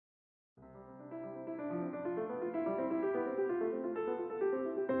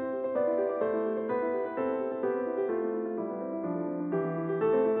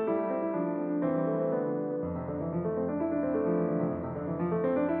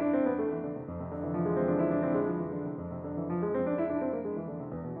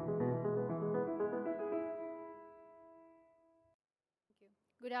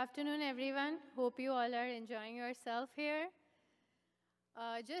Good afternoon, everyone. Hope you all are enjoying yourself here.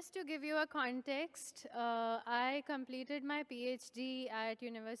 Just to give you a context, I completed my PhD at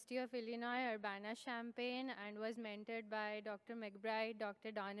University of Illinois, Urbana-Champaign, and was mentored by Dr. McBride,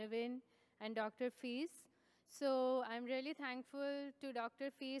 Dr. Donovan, and Dr. Fees. So I'm really thankful to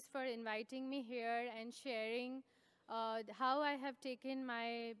Dr. Fees for inviting me here and sharing how I have taken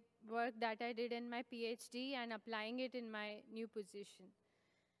my work that I did in my PhD and applying it in my new position.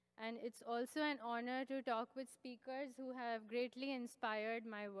 And it's also an honor to talk with speakers who have greatly inspired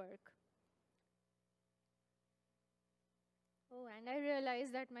my work. Oh, and I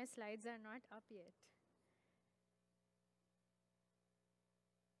realized that my slides are not up yet.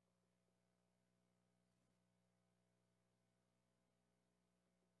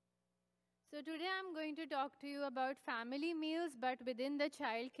 So today I'm going to talk to you about family meals, but within the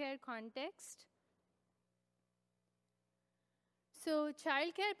childcare context. So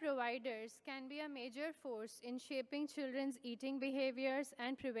childcare providers can be a major force in shaping children's eating behaviors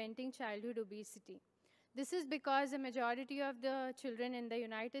and preventing childhood obesity. This is because a majority of the children in the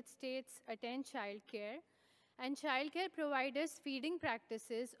United States attend childcare, and childcare providers' feeding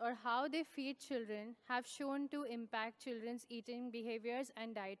practices or how they feed children have shown to impact children's eating behaviors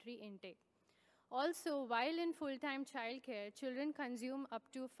and dietary intake. Also, while in full-time childcare, children consume up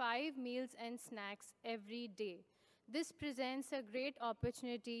to 5 meals and snacks every day. This presents a great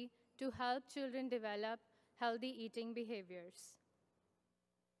opportunity to help children develop healthy eating behaviors.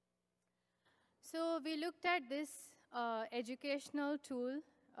 So we looked at this educational tool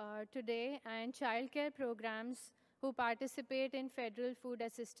today, and childcare programs who participate in federal food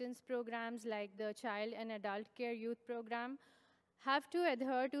assistance programs like the Child and Adult Care Youth Program have to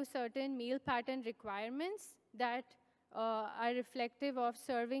adhere to certain meal pattern requirements that are reflective of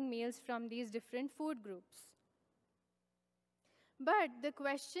serving meals from these different food groups. But the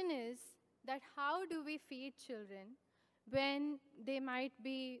question is that how do we feed children when they might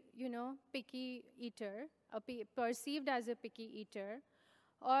be, picky eater, perceived as a picky eater,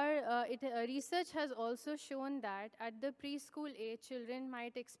 or research has also shown that at the preschool age, children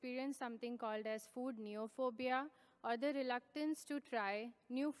might experience something called as food neophobia, or the reluctance to try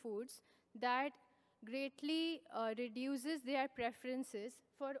new foods that greatly reduces their preferences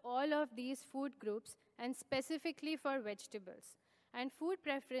for all of these food groups and specifically for vegetables. And food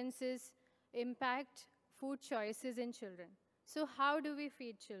preferences impact food choices in children. So how do we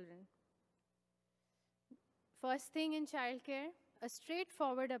feed children? First thing in childcare, a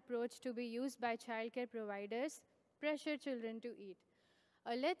straightforward approach to be used by childcare providers, pressure children to eat.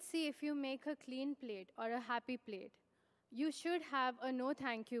 Let's see if you make a clean plate or a happy plate. You should have a no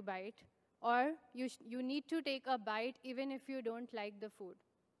thank you bite, or you need to take a bite even if you don't like the food.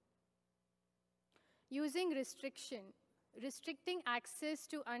 Using restricting access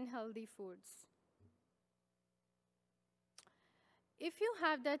to unhealthy foods. If you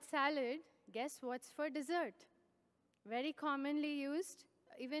have that salad, guess what's for dessert? Very commonly used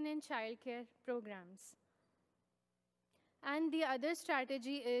even in childcare programs. And the other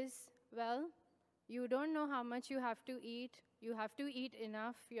strategy is, well, you don't know how much you have to eat. You have to eat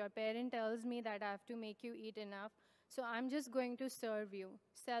enough. Your parent tells me that I have to make you eat enough. So I'm just going to serve you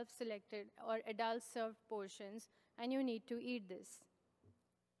self-selected or adult-served portions, and you need to eat this.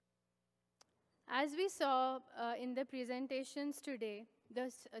 As we saw in the presentations today, the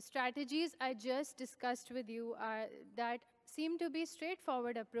strategies I just discussed with you are that seem to be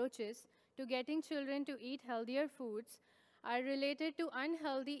straightforward approaches to getting children to eat healthier foods are related to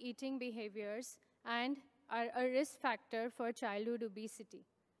unhealthy eating behaviors and are a risk factor for childhood obesity.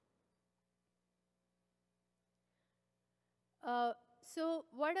 So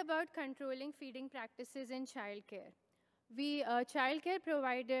what about controlling feeding practices in childcare? Childcare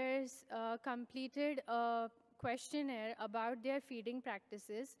providers completed a questionnaire about their feeding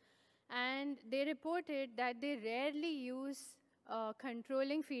practices, and they reported that they rarely use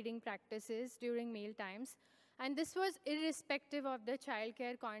controlling feeding practices during meal times. And this was irrespective of the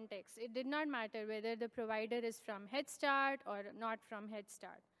childcare context. It did not matter whether the provider is from Head Start or not from Head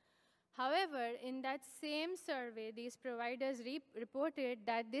Start. However, in that same survey, these providers reported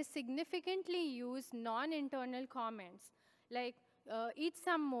that they significantly use non-internal comments, like, eat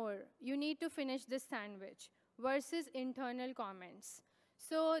some more, you need to finish this sandwich, versus internal comments.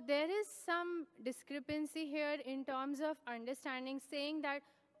 So there is some discrepancy here in terms of understanding, saying that,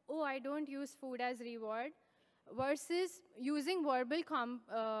 oh, I don't use food as reward, versus using verbal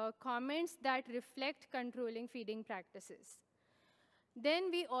comments that reflect controlling feeding practices.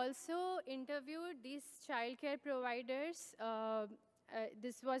 Then we also interviewed these childcare providers.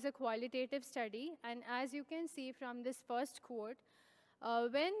 This was a qualitative study, and as you can see from this first quote,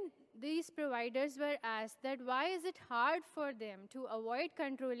 When these providers were asked that why is it hard for them to avoid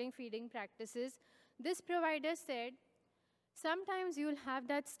controlling feeding practices, this provider said, sometimes you'll have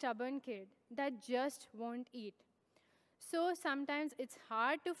that stubborn kid that just won't eat. So sometimes it's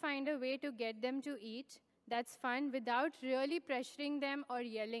hard to find a way to get them to eat that's fun without really pressuring them or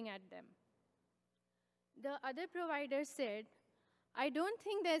yelling at them. The other provider said, I don't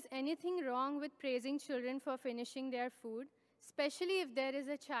think there's anything wrong with praising children for finishing their food, especially if there is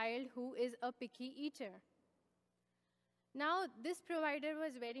a child who is a picky eater. Now, this provider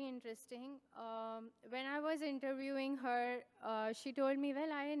was very interesting. When I was interviewing her, she told me,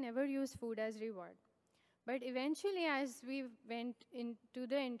 well, I never use food as reward. But eventually, as we went into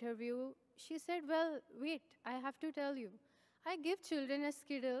the interview, she said, well, wait, I have to tell you. I give children a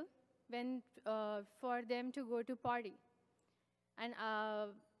Skittle for them to go to party.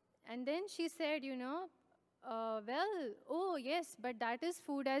 And then she said, oh, yes, but that is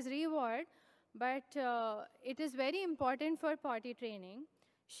food as reward, but it is very important for potty training.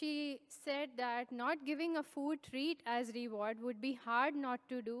 She said that not giving a food treat as reward would be hard not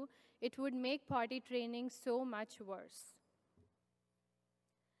to do. It would make potty training so much worse.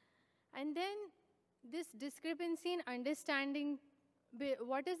 And then this discrepancy in understanding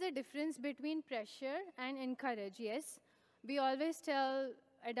what is the difference between pressure and encourage. Yes, we always tell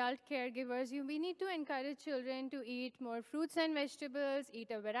adult caregivers, we need to encourage children to eat more fruits and vegetables, eat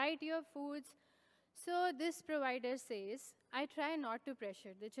a variety of foods. So this provider says, I try not to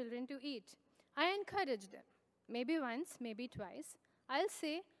pressure the children to eat. I encourage them, maybe once, maybe twice. I'll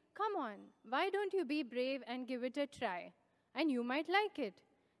say, come on, why don't you be brave and give it a try? And you might like it.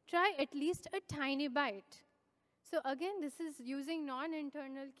 Try at least a tiny bite. So again, this is using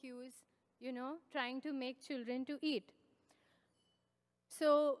non-internal cues, trying to make children to eat.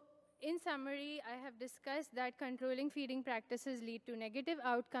 So in summary, I have discussed that controlling feeding practices lead to negative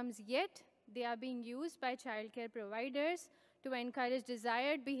outcomes, yet they are being used by childcare providers to encourage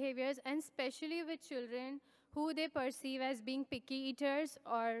desired behaviors, and especially with children who they perceive as being picky eaters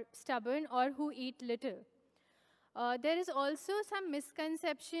or stubborn or who eat little. There is also some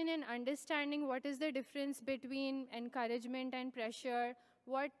misconception in understanding what is the difference between encouragement and pressure,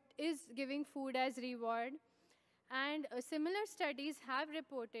 what is giving food as reward. And similar studies have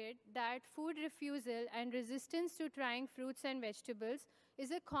reported that food refusal and resistance to trying fruits and vegetables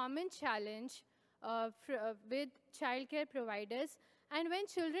is a common challenge with childcare providers. And when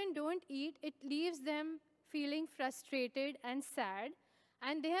children don't eat, it leaves them feeling frustrated and sad.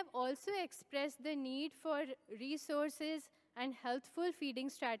 And they have also expressed the need for resources and healthful feeding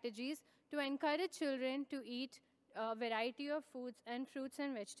strategies to encourage children to eat a variety of foods and fruits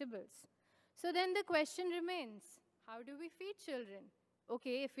and vegetables. So then the question remains, how do we feed children?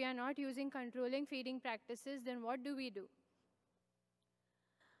 Okay, if we are not using controlling feeding practices, then what do we do?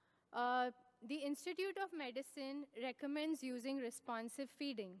 The Institute of Medicine recommends using responsive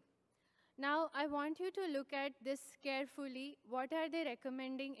feeding. Now, I want you to look at this carefully. What are they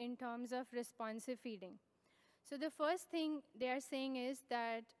recommending in terms of responsive feeding? So the first thing they are saying is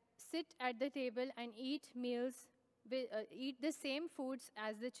that sit at the table and eat meals, eat the same foods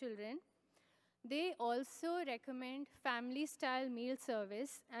as the children. They also recommend family-style meal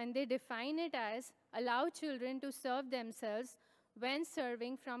service, and they define it as allow children to serve themselves when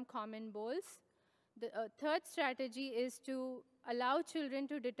serving from common bowls. The third strategy is to allow children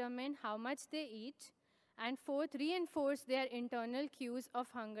to determine how much they eat. And fourth, reinforce their internal cues of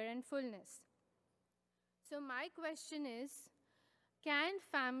hunger and fullness. So my question is, can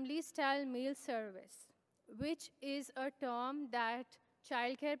family-style meal service, which is a term that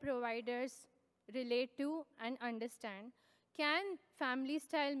childcare providers relate to and understand, can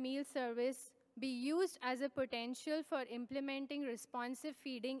family-style meal service be used as a potential for implementing responsive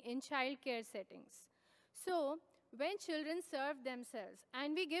feeding in childcare settings? So, when children serve themselves,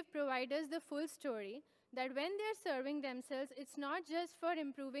 and we give providers the full story, that when they're serving themselves, it's not just for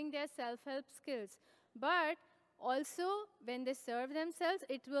improving their self-help skills, but also when they serve themselves,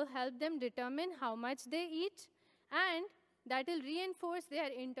 it will help them determine how much they eat, and that will reinforce their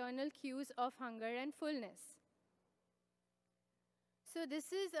internal cues of hunger and fullness. So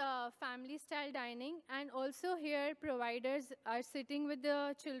this is family-style dining, and also here providers are sitting with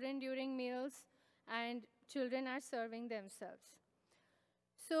the children during meals, and children are serving themselves.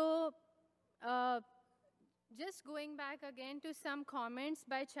 So just going back again to some comments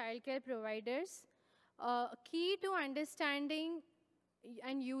by childcare providers, key to understanding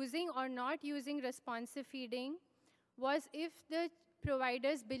and using or not using responsive feeding was if the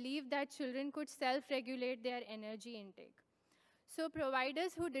providers believed that children could self-regulate their energy intake. So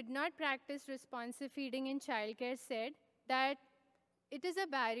providers who did not practice responsive feeding in childcare said that it is a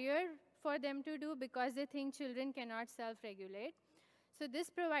barrier for them to do because they think children cannot self-regulate. So this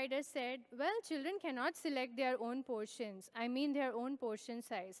provider said, well, children cannot select their own portions, I mean their own portion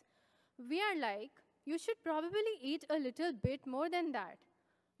size. We are like, you should probably eat a little bit more than that.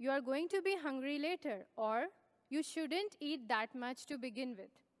 You are going to be hungry later, or you shouldn't eat that much to begin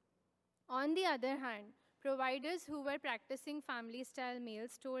with. On the other hand, providers who were practicing family-style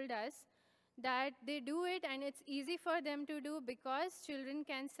meals told us that they do it and it's easy for them to do because children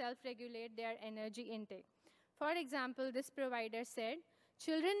can self-regulate their energy intake. For example, this provider said,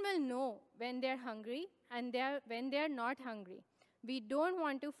 children will know when they're hungry and when they're not hungry. We don't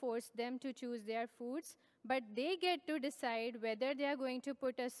want to force them to choose their foods, but they get to decide whether they are going to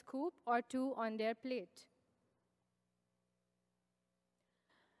put a scoop or two on their plate.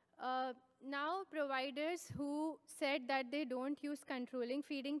 Now, providers who said that they don't use controlling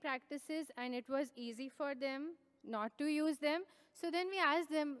feeding practices and it was easy for them not to use them. So then we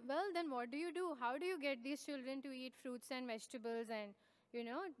asked them, well, then what do you do? How do you get these children to eat fruits and vegetables and,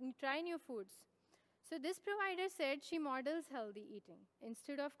 try new foods? So this provider said she models healthy eating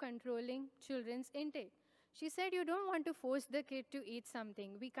instead of controlling children's intake. She said you don't want to force the kid to eat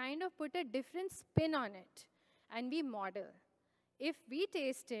something. We kind of put a different spin on it and we model. If we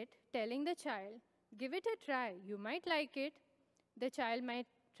taste it, telling the child, give it a try, you might like it, the child might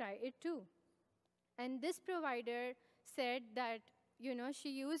try it too. And this provider said that, she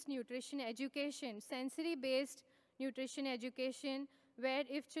used nutrition education, sensory-based nutrition education, where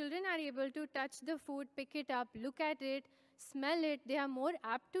if children are able to touch the food, pick it up, look at it, smell it, they are more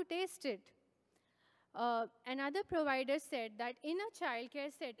apt to taste it. Another provider said that in a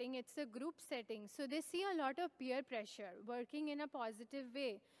childcare setting, it's a group setting, so they see a lot of peer pressure working in a positive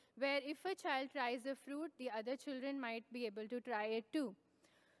way, where if a child tries a fruit, the other children might be able to try it too.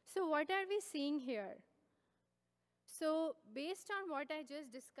 So what are we seeing here? So based on what I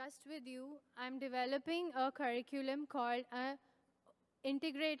just discussed with you, I'm developing a curriculum called an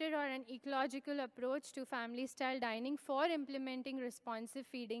integrated or an ecological approach to family-style dining for implementing responsive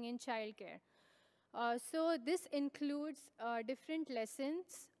feeding in childcare. So this includes different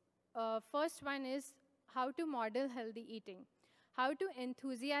lessons. First one is how to model healthy eating, how to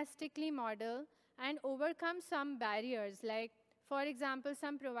enthusiastically model and overcome some barriers. Like, for example,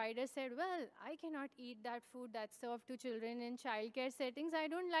 some providers said, well, I cannot eat that food that's served to children in childcare settings. I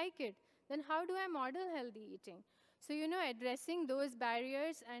don't like it. Then how do I model healthy eating? So, addressing those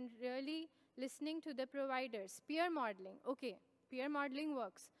barriers and really listening to the providers. Peer modeling. Okay, peer modeling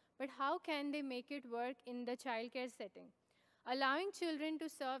works. But how can they make it work in the childcare setting? Allowing children to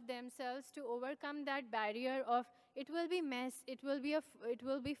serve themselves to overcome that barrier of it will be mess, it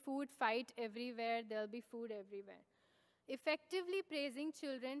will be food fight everywhere, there'll be food everywhere. Effectively praising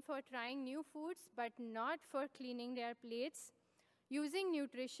children for trying new foods but not for cleaning their plates. Using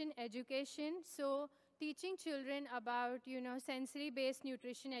nutrition education, so teaching children about sensory-based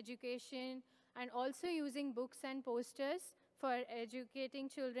nutrition education and also using books and posters for educating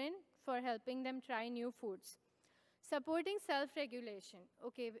children, for helping them try new foods. Supporting self-regulation.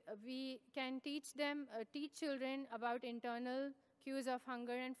 Okay, we can teach children about internal cues of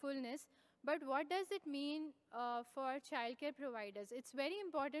hunger and fullness, but what does it mean for childcare providers? It's very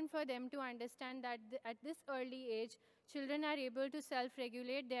important for them to understand that at this early age, children are able to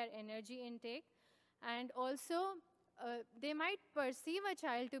self-regulate their energy intake, and also they might perceive a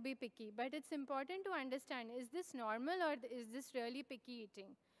child to be picky, but it's important to understand, is this normal or is this really picky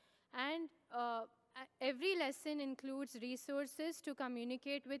eating? And every lesson includes resources to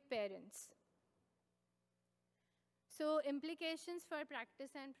communicate with parents. So implications for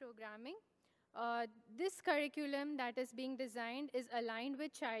practice and programming. This curriculum that is being designed is aligned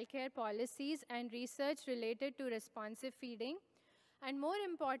with childcare policies and research related to responsive feeding. And more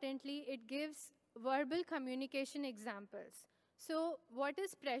importantly, it gives verbal communication examples. So what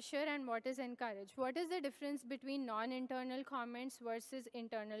is pressure and what is encouraged? What is the difference between non-internal comments versus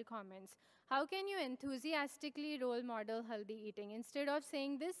internal comments? How can you enthusiastically role model healthy eating? Instead of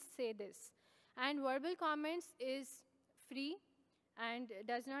saying this, say this. And verbal comments is free and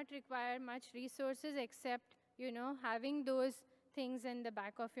does not require much resources except, having those things in the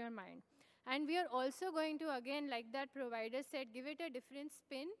back of your mind. And we are also going to, again, like that provider said, give it a different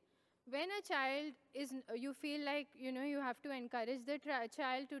spin. When a child is, you feel like, you have to encourage the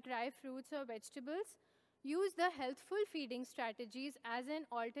child to try fruits or vegetables, use the healthful feeding strategies as an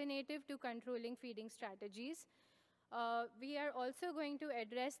alternative to controlling feeding strategies. We are also going to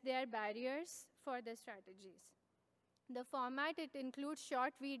address their barriers for the strategies. The format, it includes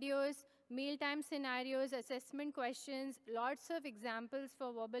short videos, mealtime scenarios, assessment questions, lots of examples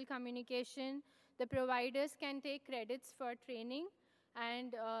for verbal communication. The providers can take credits for training.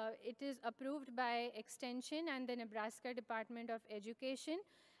 and it is approved by Extension and the Nebraska Department of Education.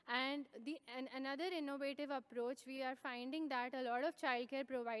 And another innovative approach, we are finding that a lot of childcare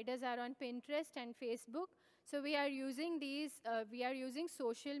providers are on Pinterest and Facebook. So we are using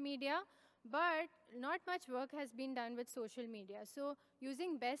social media, but not much work has been done with social media. So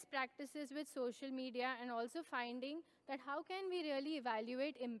using best practices with social media and also finding that how can we really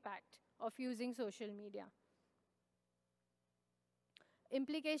evaluate impact of using social media.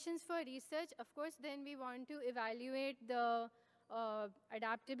 Implications for research, of course, then we want to evaluate the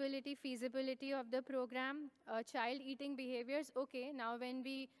adaptability, feasibility of the program. Child eating behaviors, okay, now when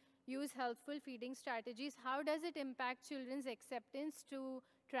we use helpful feeding strategies, how does it impact children's acceptance to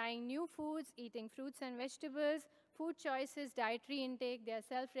trying new foods, eating fruits and vegetables, food choices, dietary intake, their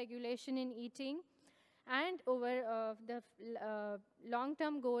self-regulation in eating, and over the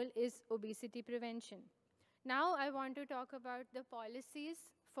long-term goal is obesity prevention. Now I want to talk about the policies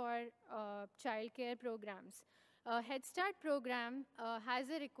for childcare programs. Head Start program has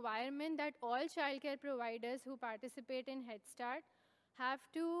a requirement that all childcare providers who participate in Head Start have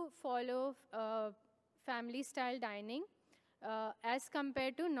to follow family-style dining as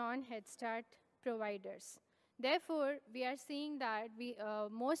compared to non-Head Start providers. Therefore, we are seeing that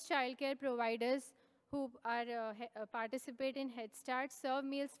most childcare providers who are participate in Head Start serve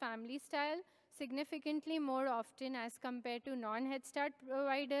meals family-style significantly more often as compared to non-Head Start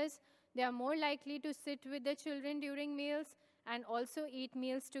providers. They are more likely to sit with the children during meals and also eat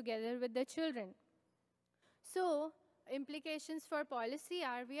meals together with the children. So, implications for policy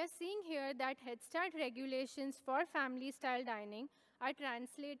are, we are seeing here that Head Start regulations for family-style dining are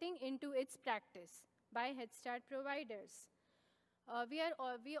translating into its practice by Head Start providers.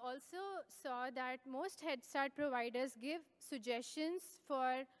 We also saw that most Head Start providers give suggestions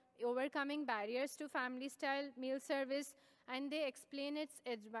for overcoming barriers to family-style meal service, and they explain its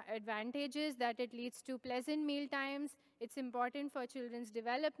advantages, that it leads to pleasant meal times, it's important for children's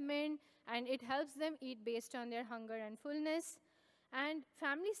development, and it helps them eat based on their hunger and fullness. And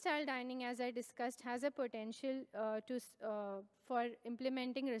family-style dining, as I discussed, has a potential for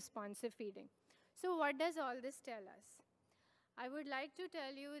implementing responsive feeding. So what does all this tell us? I would like to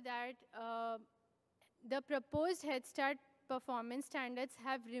tell you that the proposed Head Start performance standards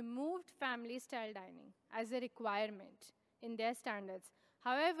have removed family-style dining as a requirement in their standards.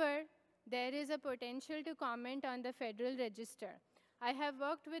 However, there is a potential to comment on the Federal Register. I have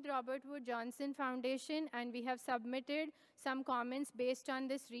worked with Robert Wood Johnson Foundation, and we have submitted some comments based on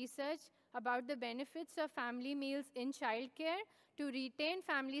this research about the benefits of family meals in childcare to retain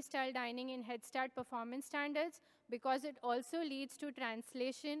family-style dining in Head Start performance standards, because it also leads to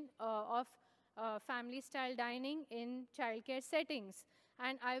translation of family-style dining in childcare settings.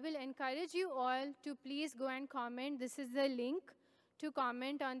 And I will encourage you all to please go and comment. This is the link to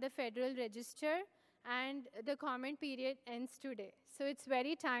comment on the Federal Register, and the comment period ends today. So it's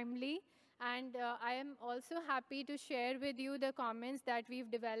very timely, and I am also happy to share with you the comments that we've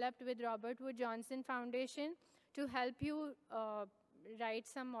developed with Robert Wood Johnson Foundation to help you write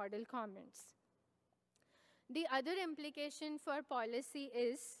some model comments. The other implication for policy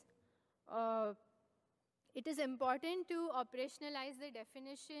is it is important to operationalize the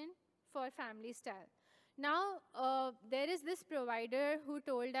definition for family style. Now, there is this provider who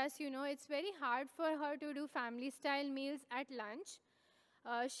told us, it's very hard for her to do family style meals at lunch.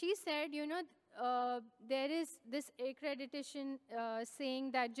 She said, there is this accreditation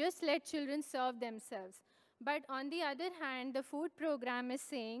saying that just let children serve themselves. But on the other hand, the food program is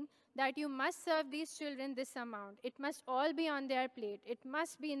saying that you must serve these children this amount. It must all be on their plate. It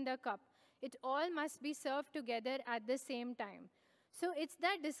must be in the cup. It all must be served together at the same time. So it's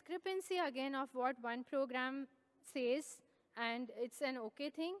that discrepancy again of what one program says, and it's an okay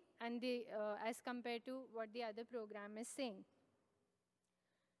thing, and as compared to what the other program is saying.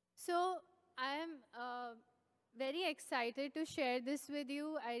 So I am very excited to share this with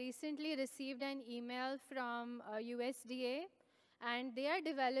you. I recently received an email from USDA, and they are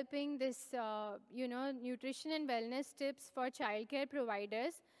developing this, nutrition and wellness tips for childcare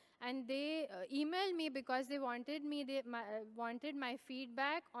providers. And they emailed me because they wanted my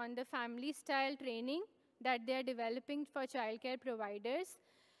feedback on the family-style training that they are developing for childcare providers.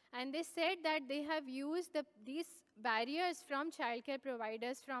 And they said that they have used these barriers from childcare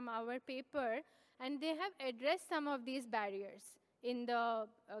providers from our paper, and they have addressed some of these barriers in the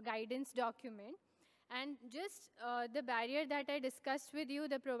guidance document. And just the barrier that I discussed with you,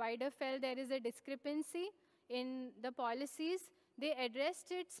 the provider felt there is a discrepancy in the policies. They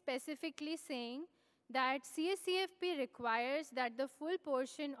addressed it specifically saying that CSCFP requires that the full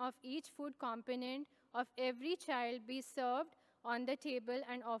portion of each food component of every child be served on the table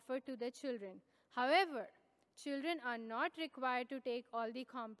and offered to the children. However, children are not required to take all the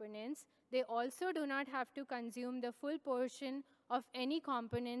components. They also do not have to consume the full portion of any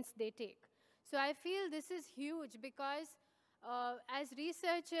components they take. So I feel this is huge because as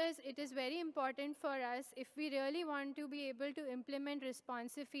researchers, it is very important for us, if we really want to be able to implement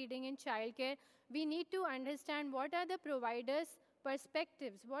responsive feeding in childcare, we need to understand what are the providers'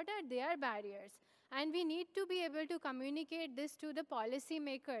 perspectives, what are their barriers. And we need to be able to communicate this to the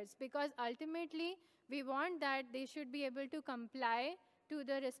policymakers, because ultimately we want that they should be able to comply to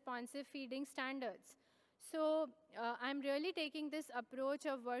the responsive feeding standards. So I'm really taking this approach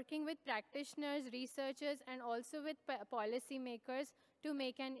of working with practitioners, researchers, and also with policymakers to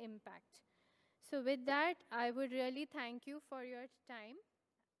make an impact. So with that, I would really thank you for your time.